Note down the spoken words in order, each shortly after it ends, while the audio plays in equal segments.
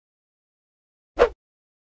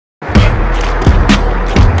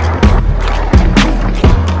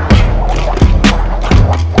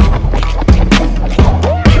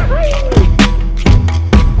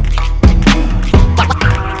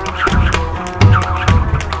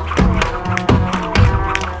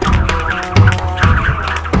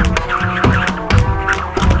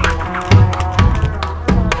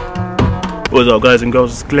What's up guys and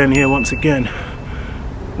girls, it's Glenn here once again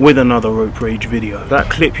with another rope rage video.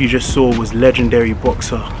 That clip you just saw was legendary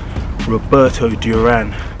boxer Roberto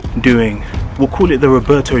Duran doing, we'll call it the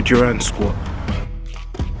Roberto Duran squat.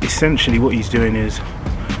 Essentially what he's doing is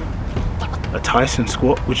a Tyson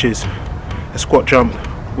squat, which is a squat jump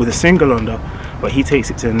with a single under, but he takes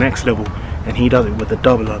it to the next level and he does it with a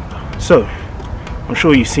double under. So I'm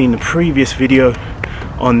sure you've seen the previous video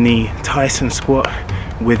on the Tyson squat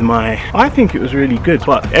with I think it was really good,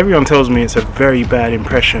 but everyone tells me it's a very bad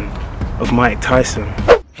impression of Mike Tyson.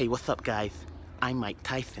 Hey, what's up guys? I'm Mike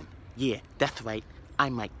Tyson. Yeah, that's right,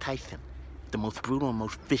 I'm Mike Tyson, the most brutal and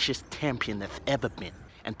most vicious champion that's ever been.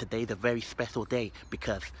 And today's a very special day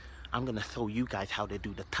because I'm gonna show you guys how to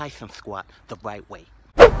do the Tyson squat the right way.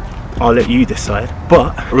 I'll let you decide,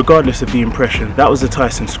 but regardless of the impression, that was the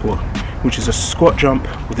Tyson squat, which is a squat jump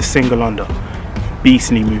with a single under.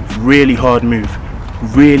 Beastly move, really hard move,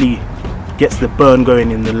 really gets the burn going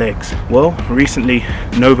in the legs. Well, recently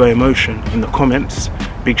Nova Emotion in the comments,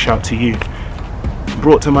 big shout to you,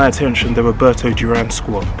 brought to my attention the Roberto Duran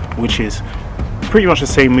squat, which is pretty much the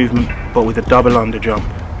same movement but with a double under jump.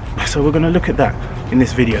 So we're going to look at that in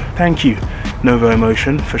this video. Thank you Nova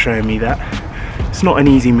Emotion for showing me that. It's not an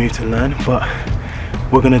easy move to learn, but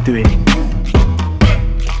we're going to do it.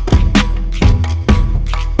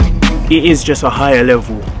 It is just a higher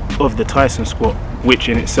level of the Tyson squat, which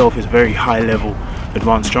in itself is very high level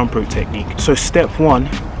advanced jump rope technique. So step one,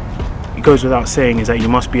 it goes without saying, is that you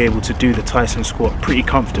must be able to do the Tyson squat pretty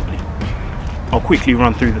comfortably. I'll quickly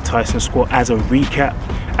run through the Tyson squat as a recap.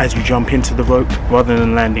 As you jump into the rope, rather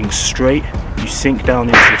than landing straight, you sink down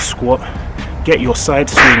into the squat, get your side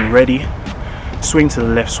swing ready, swing to the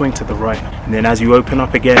left, swing to the right, and then as you open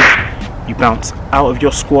up again, you bounce out of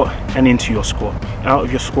your squat and into your squat, out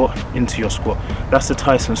of your squat, into your squat. That's the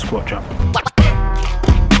Tyson squat jump.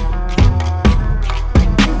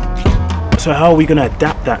 So how are we going to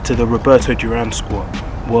adapt that to the Roberto Duran squat?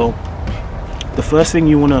 Well, the first thing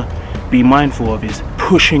you want to be mindful of is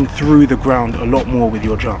pushing through the ground a lot more with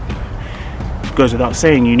your jump. It goes without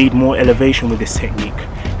saying, you need more elevation with this technique.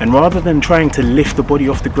 And rather than trying to lift the body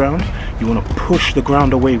off the ground, you want to push the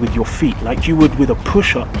ground away with your feet, like you would with a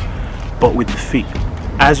push-up, but with the feet.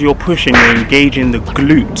 As you're pushing, you're engaging the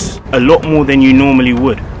glutes a lot more than you normally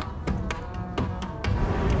would.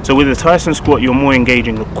 So with the Tyson squat, you're more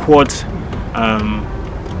engaging the quads,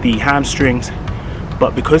 the hamstrings,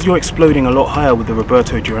 but because you're exploding a lot higher with the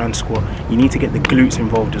Roberto Duran squat, you need to get the glutes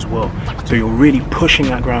involved as well. So you're really pushing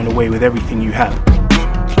that ground away with everything you have.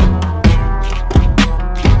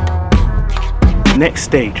 Next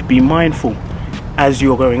stage, be mindful as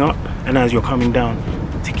you're going up and as you're coming down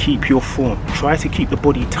to keep your form. Try to keep the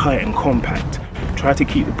body tight and compact. Try to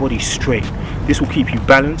keep the body straight. This will keep you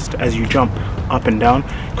balanced as you jump up and down,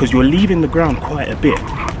 because you're leaving the ground quite a bit.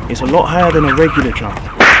 It's a lot higher than a regular jump.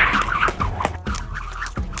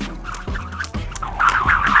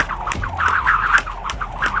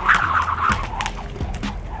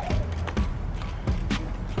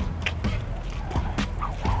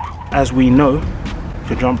 As we know,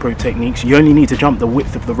 for jump rope techniques, you only need to jump the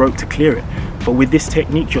width of the rope to clear it. But with this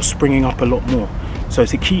technique, you're springing up a lot more. So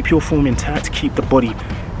to keep your form intact, keep the body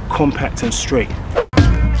compact and straight.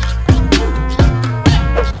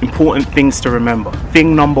 Important things to remember.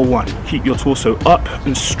 Thing number one, keep your torso up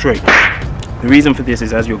and straight. The reason for this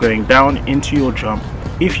is as you're going down into your jump,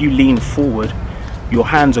 if you lean forward, your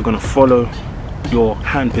hands are going to follow, your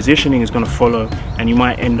hand positioning is going to follow, and you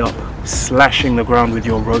might end up slashing the ground with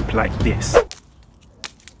your rope like this.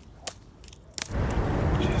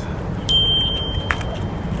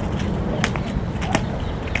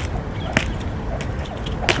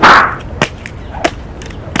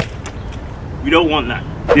 We don't want that.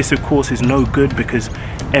 This of course is no good, because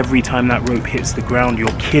every time that rope hits the ground,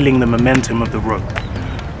 you're killing the momentum of the rope.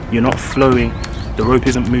 You're not flowing, the rope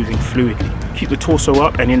isn't moving fluidly. Keep the torso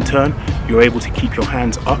up, and in turn, you're able to keep your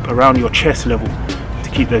hands up around your chest level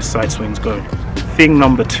to keep those side swings going. Thing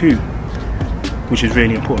number two, which is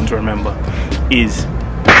really important to remember, is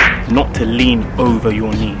not to lean over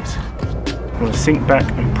your knees. You want to sink back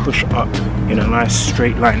and push up in a nice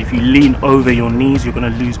straight line. If you lean over your knees, you're going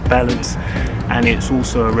to lose balance, and it's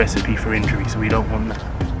also a recipe for injury, so we don't want that.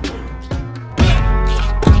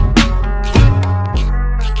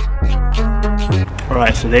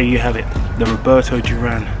 Alright, so there you have it, the Roberto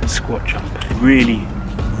Duran squat jump. Really,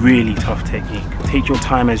 really tough technique. Take your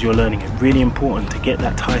time as you're learning it. Really important to get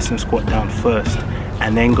that Tyson squat down first,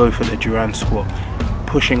 and then go for the Duran squat.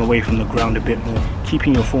 Pushing away from the ground a bit more.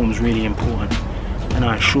 Keeping your form is really important, and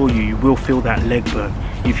I assure you, you will feel that leg burn.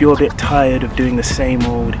 If you're a bit tired of doing the same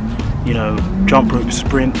old, you know, jump rope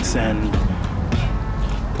sprints and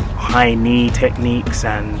high knee techniques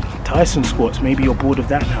and Tyson squats. Maybe you're bored of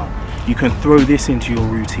that now. You can throw this into your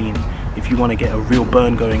routine if you want to get a real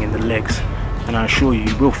burn going in the legs, and I assure you,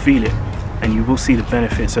 you will feel it and you will see the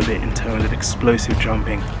benefits of it in terms of explosive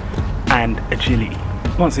jumping and agility.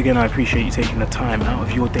 Once again, I appreciate you taking the time out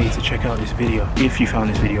of your day to check out this video. If you found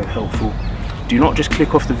this video helpful, do not just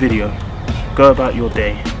click off the video, go about your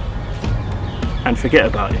day and forget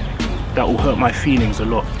about it. That will hurt my feelings a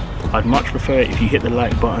lot. I'd much prefer it if you hit the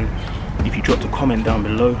like button, if you dropped a comment down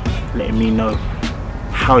below letting me know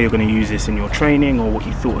how you're going to use this in your training or what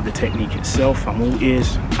you thought of the technique itself. I'm all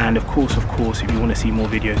ears. And of course, if you want to see more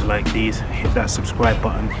videos like these, hit that subscribe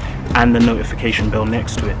button and the notification bell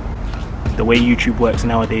next to it. The way YouTube works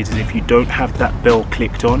nowadays is if you don't have that bell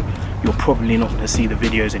clicked on, you're probably not going to see the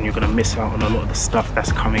videos and you're going to miss out on a lot of the stuff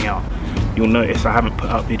that's coming out. You'll notice I haven't put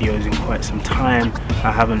out videos in quite some time.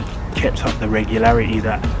 I haven't kept up the regularity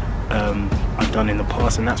that I've done in the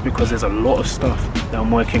past, and that's because there's a lot of stuff that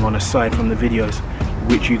I'm working on aside from the videos,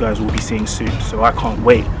 which you guys will be seeing soon. So I can't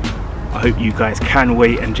wait. I hope you guys can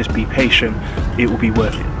wait and just be patient. It will be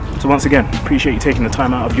worth it. So once again, appreciate you taking the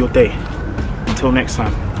time out of your day. Until next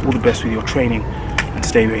time, all the best with your training and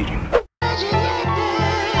stay raging.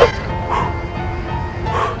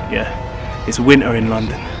 Yeah, it's winter in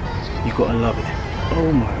London. You gotta love it.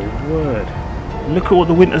 Oh my word. Look at what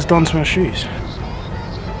the winter's done to my shoes.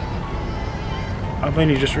 I've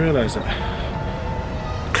only just realised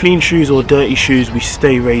that. Clean shoes or dirty shoes, we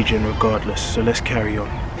stay raging regardless. So let's carry on.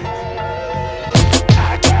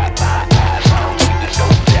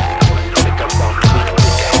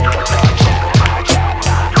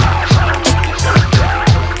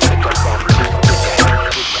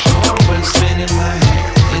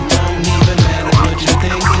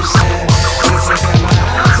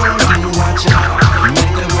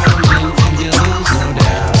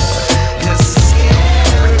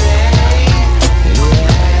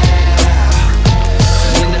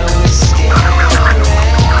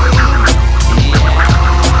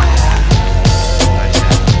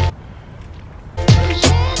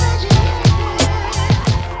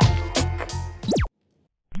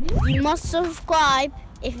 You must subscribe.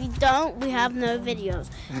 If you don't, we have no videos.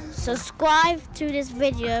 Subscribe to this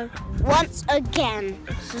video once again.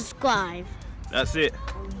 Subscribe. That's it.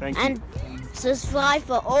 Thank you. And subscribe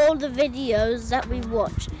for all the videos that we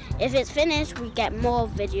watch. If it's finished, we get more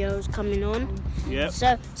videos coming on. Yep.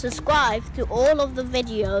 So subscribe to all of the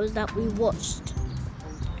videos that we watched.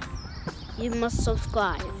 You must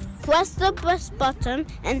subscribe. Press the press button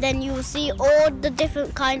and then you will see all the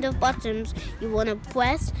different kind of buttons you want to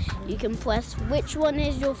press. You can press which one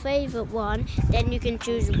is your favorite one, then you can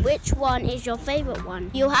choose which one is your favorite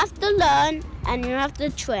one. You have to learn and you have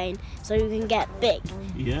to train so you can get big.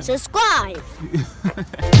 Yeah. Subscribe!